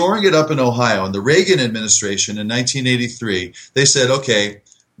were storing it up in Ohio, and the Reagan administration in 1983, they said, okay,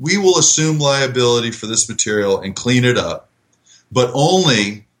 we will assume liability for this material and clean it up, but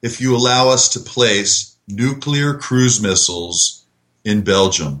only if you allow us to place nuclear cruise missiles in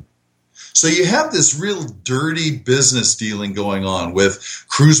Belgium. So you have this real dirty business dealing going on with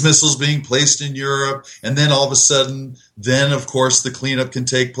cruise missiles being placed in Europe, and then all of a sudden, then of course the cleanup can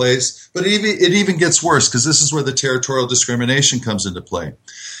take place. But it even gets worse, because this is where the territorial discrimination comes into play.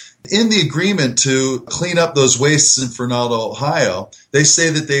 In the agreement to clean up those wastes in Fernald, Ohio, they say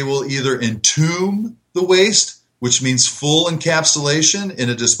that they will either entomb the waste, which means full encapsulation in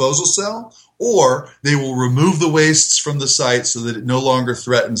a disposal cell, or they will remove the wastes from the site so that it no longer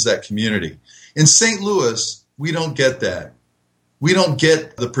threatens that community. In St. Louis, we don't get that. We don't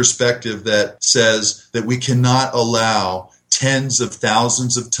get the perspective that says that we cannot allow tens of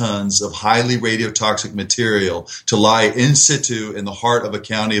thousands of tons of highly radiotoxic material to lie in situ in the heart of a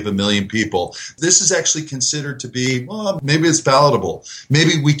county of 1 million people. This is actually considered to be, well, maybe it's palatable.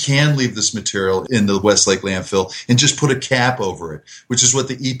 Maybe we can leave this material in the Westlake landfill and just put a cap over it, which is what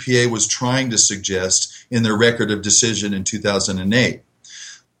the EPA was trying to suggest in their record of decision in 2008.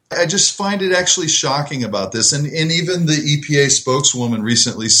 I just find it actually shocking about this. And even the EPA spokeswoman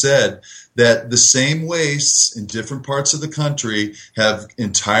recently said that the same wastes in different parts of the country have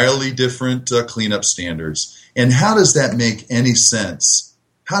entirely different cleanup standards. And how does that make any sense?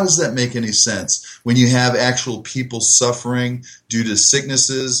 How does that make any sense when you have actual people suffering due to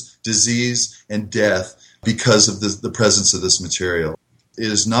sicknesses, disease, and death because of the presence of this material? It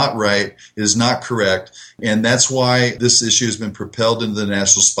is not right. It is not correct. And that's why this issue has been propelled into the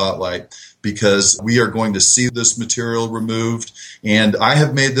national spotlight, because we are going to see this material removed. And I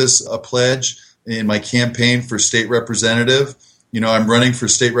have made this a pledge in my campaign for state representative. I'm running for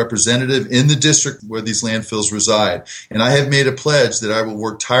state representative in the district where these landfills reside. And I have made a pledge that I will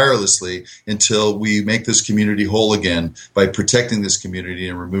work tirelessly until we make this community whole again by protecting this community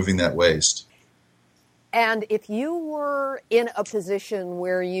and removing that waste. And if you were in a position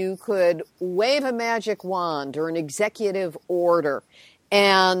where you could wave a magic wand or an executive order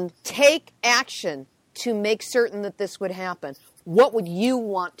and take action to make certain that this would happen, what would you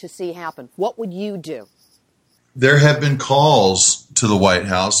want to see happen? What would you do? There have been calls to the White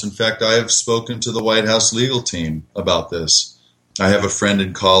House. In fact, I have spoken to the White House legal team about this. I have a friend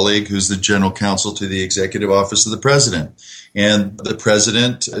and colleague who's the general counsel to the executive office of the president. And the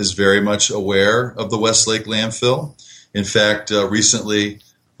president is very much aware of the Westlake landfill. In fact, recently,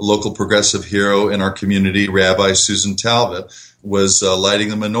 a local progressive hero in our community, Rabbi Susan Talbot, was lighting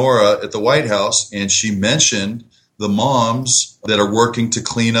the menorah at the White House, and she mentioned the moms that are working to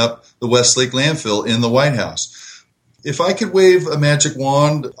clean up the Westlake landfill in the White House. If I could wave a magic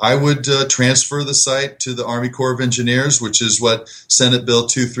wand, I would transfer the site to the Army Corps of Engineers, which is what Senate Bill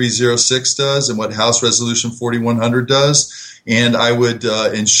 2306 does and what House Resolution 4100 does. And I would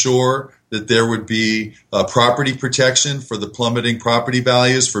ensure that there would be property protection for the plummeting property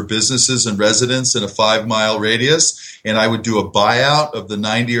values for businesses and residents in a 5-mile radius. And I would do a buyout of the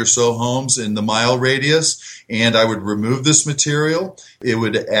 90 or so homes in the mile radius. And I would remove this material. It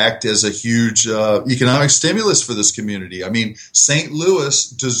would act as a huge economic stimulus for this community. I mean, St. Louis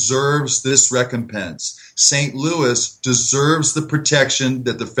deserves this recompense. St. Louis deserves the protection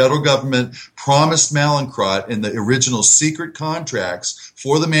that the federal government promised Mallinckrodt in the original secret contracts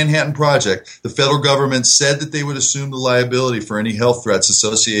for the Manhattan Project. The federal government said that they would assume the liability for any health threats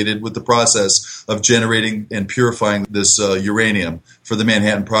associated with the process of generating and purifying this uranium for the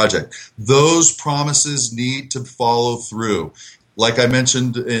Manhattan Project. Those promises need to follow through. Like I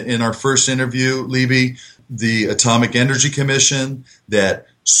mentioned in our first interview, Libby, the Atomic Energy Commission that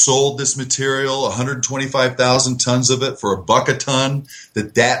sold this material, 125,000 tons of it for $1 a ton,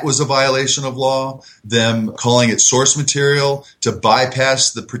 that was a violation of law. Them calling it source material to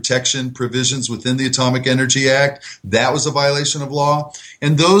bypass the protection provisions within the Atomic Energy Act, that was a violation of law.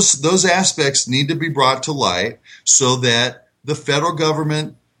 And those aspects need to be brought to light so that the federal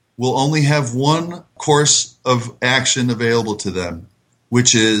government will only have one course of action available to them,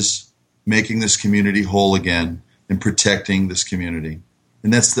 which is making this community whole again and protecting this community.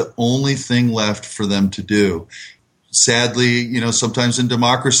 And that's the only thing left for them to do. Sadly, sometimes in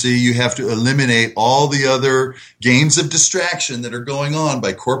democracy, you have to eliminate all the other games of distraction that are going on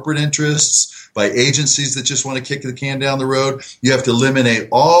by corporate interests, by agencies that just want to kick the can down the road. You have to eliminate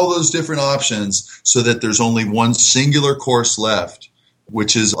all those different options so that there's only one singular course left,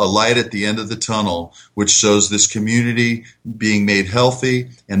 which is a light at the end of the tunnel, which shows this community being made healthy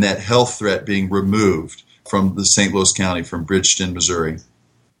and that health threat being removed from the St. Louis County, from Bridgeton, Missouri.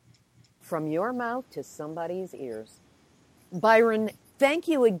 From your mouth to somebody's ears. Byron, thank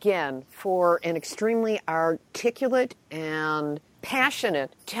you again for an extremely articulate and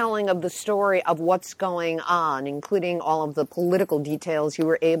passionate telling of the story of what's going on, including all of the political details you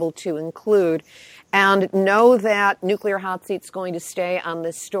were able to include. And know that Nuclear Hot Seat's going to stay on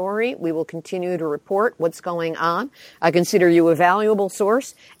this story. We will continue to report what's going on. I consider you a valuable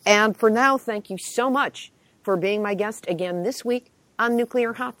source. And for now, thank you so much for being my guest again this week on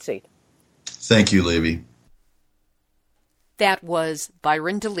Nuclear Hot Seat. Thank you, Libby. That was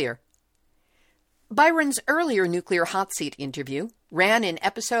Byron DeLear. Byron's earlier Nuclear Hot Seat interview ran in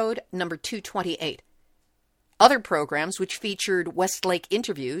episode number 228. Other programs which featured Westlake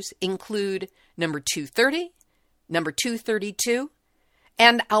interviews include number 230, number 232,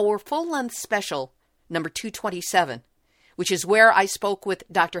 and our full-length special, number 227, which is where I spoke with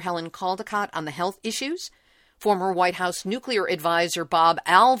Dr. Helen Caldicott on the health issues, former White House nuclear advisor Bob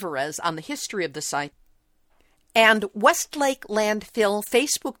Alvarez on the history of the site, and Westlake Landfill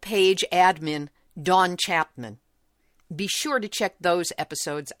Facebook page admin Dawn Chapman. Be sure to check those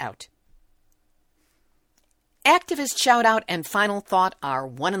episodes out. Activist shout-out and final thought are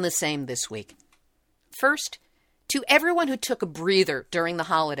one and the same this week. First, To everyone who took a breather during the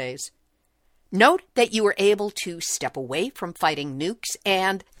holidays, note that you were able to step away from fighting nukes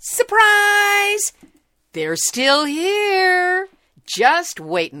and, surprise, they're still here, just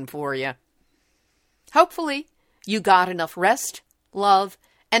waiting for you. Hopefully, you got enough rest, love,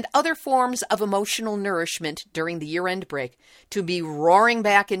 and other forms of emotional nourishment during the year-end break to be roaring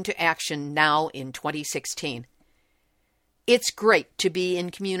back into action now in 2016. It's great to be in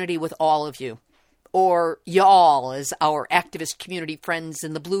community with all of you, or y'all, as our activist community friends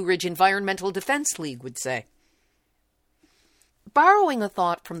in the Blue Ridge Environmental Defense League would say. Borrowing a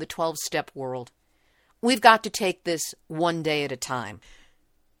thought from the 12-step world, we've got to take this one day at a time.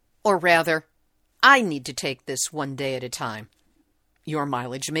 Or rather, I need to take this one day at a time. Your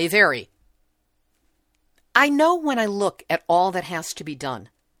mileage may vary. I know when I look at all that has to be done,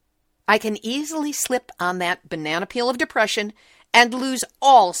 I can easily slip on that banana peel of depression and lose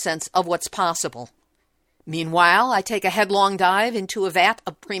all sense of what's possible. Meanwhile, I take a headlong dive into a vat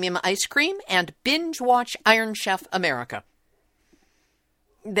of premium ice cream and binge-watch Iron Chef America.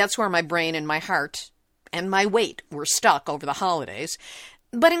 That's where my brain and my heart and my weight were stuck over the holidays.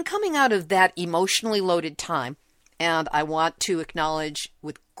 But in coming out of that emotionally loaded time, and I want to acknowledge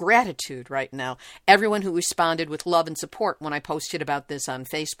with gratitude right now everyone who responded with love and support when I posted about this on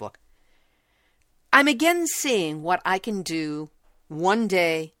Facebook, I'm again seeing what I can do one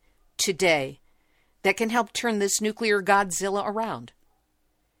day, today, that can help turn this nuclear Godzilla around.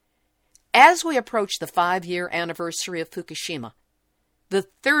 As we approach the 5-year anniversary of Fukushima, the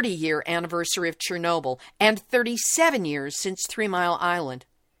 30-year anniversary of Chernobyl, and 37 years since 3 Mile Island,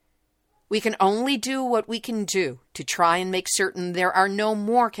 we can only do what we can do to try and make certain there are no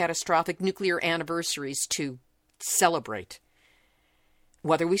more catastrophic nuclear anniversaries to celebrate.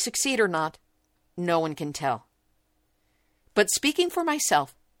 Whether we succeed or not, no one can tell. But speaking for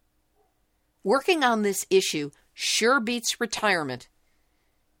myself, working on this issue sure beats retirement.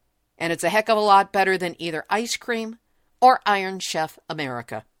 And it's a heck of a lot better than either ice cream or Iron Chef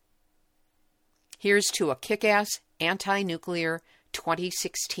America. Here's to a kick-ass anti-nuclear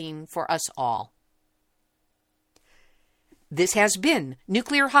 2016 for us all. This has been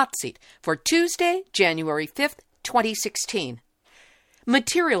Nuclear Hot Seat for Tuesday, January 5th, 2016.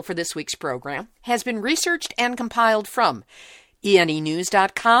 Material for this week's program has been researched and compiled from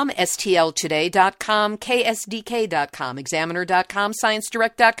ENEnews.com, STLtoday.com, KSDK.com, Examiner.com,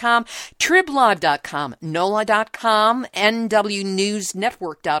 ScienceDirect.com, TribLive.com, NOLA.com,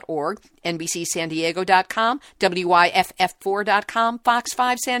 NWNewsNetwork.org, NBCSanDiego.com, WYFF4.com,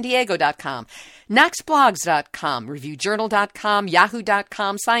 Fox5SanDiego.com, KnoxBlogs.com, ReviewJournal.com,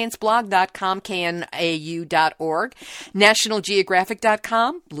 Yahoo.com, ScienceBlog.com, KNAU.org,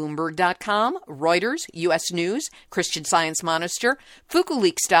 NationalGeographic.com, Bloomberg.com, Reuters, U.S. News, Christian Science Monitor,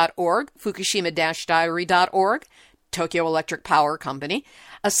 FukuLeaks.org, Fukushima-Diary.org, Tokyo Electric Power Company,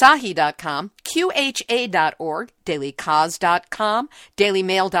 Asahi.com, QHA.org, DailyCause.com,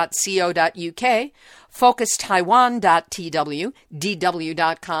 DailyMail.co.uk, FocusTaiwan.tw,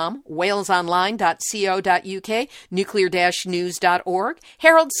 DW.com, WalesOnline.co.uk, Nuclear-News.org,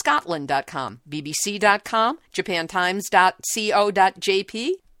 HeraldScotland.com, BBC.com,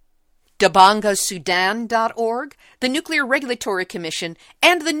 JapanTimes.co.jp, DabongaSudan.org, the Nuclear Regulatory Commission,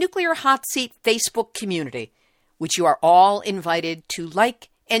 and the Nuclear Hot Seat Facebook community, which you are all invited to like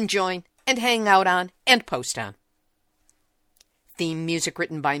and join and hang out on and post on. Theme music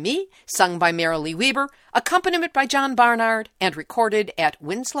written by me, sung by Marilee Weber, accompaniment by John Barnard, and recorded at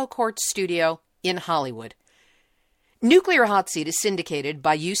Winslow Court Studio in Hollywood. Nuclear Hot Seat is syndicated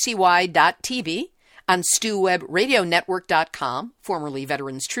by UCY.TV, on StewWebRadioNetwork.com, formerly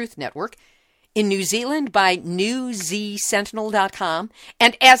Veterans Truth Network, in New Zealand by NewZSentinel.com,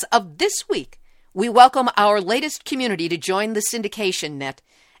 and as of this week, we welcome our latest community to join the syndication net,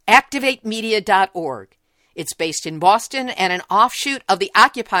 ActivateMedia.org. It's based in Boston and an offshoot of the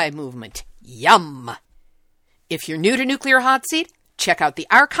Occupy movement. Yum! If you're new to Nuclear Hot Seat, check out the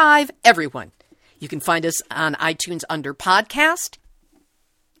archive, everyone. You can find us on iTunes under podcast,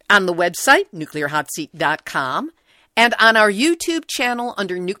 on the website, nuclearhotseat.com, and on our YouTube channel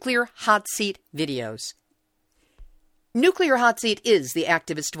under Nuclear Hot Seat Videos. Nuclear Hot Seat is the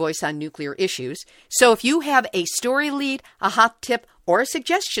activist voice on nuclear issues, so if you have a story lead, a hot tip, or a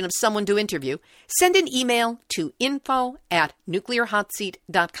suggestion of someone to interview, send an email to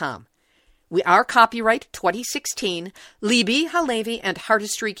info@nuclearhotseat.com. We are copyright 2016, Libby, Halevi, and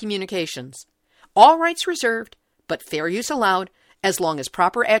Heartistry Communications. All rights reserved, but fair use allowed, as long as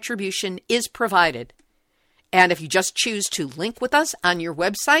proper attribution is provided. And if you just choose to link with us on your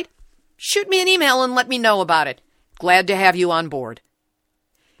website, shoot me an email and let me know about it. Glad to have you on board.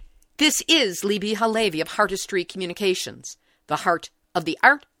 This is Libbe HaLevy of Heartistry Communications, the heart of the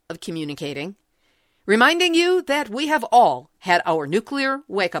art of communicating, reminding you that we have all had our nuclear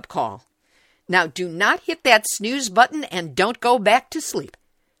wake-up call. Now, do not hit that snooze button and don't go back to sleep,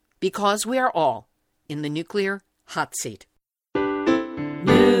 because we are all in the nuclear hot seat.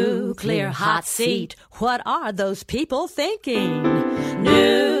 Nuclear hot seat. What are those people thinking?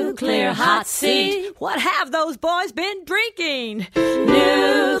 Nuclear hot seat. What have those boys been drinking?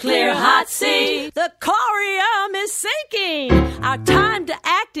 Nuclear hot seat. The corium is sinking. Our time to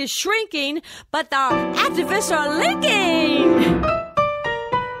act is shrinking, but our activists are linking.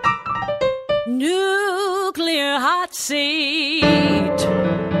 Nuclear hot seat.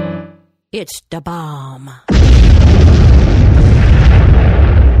 It's the bomb.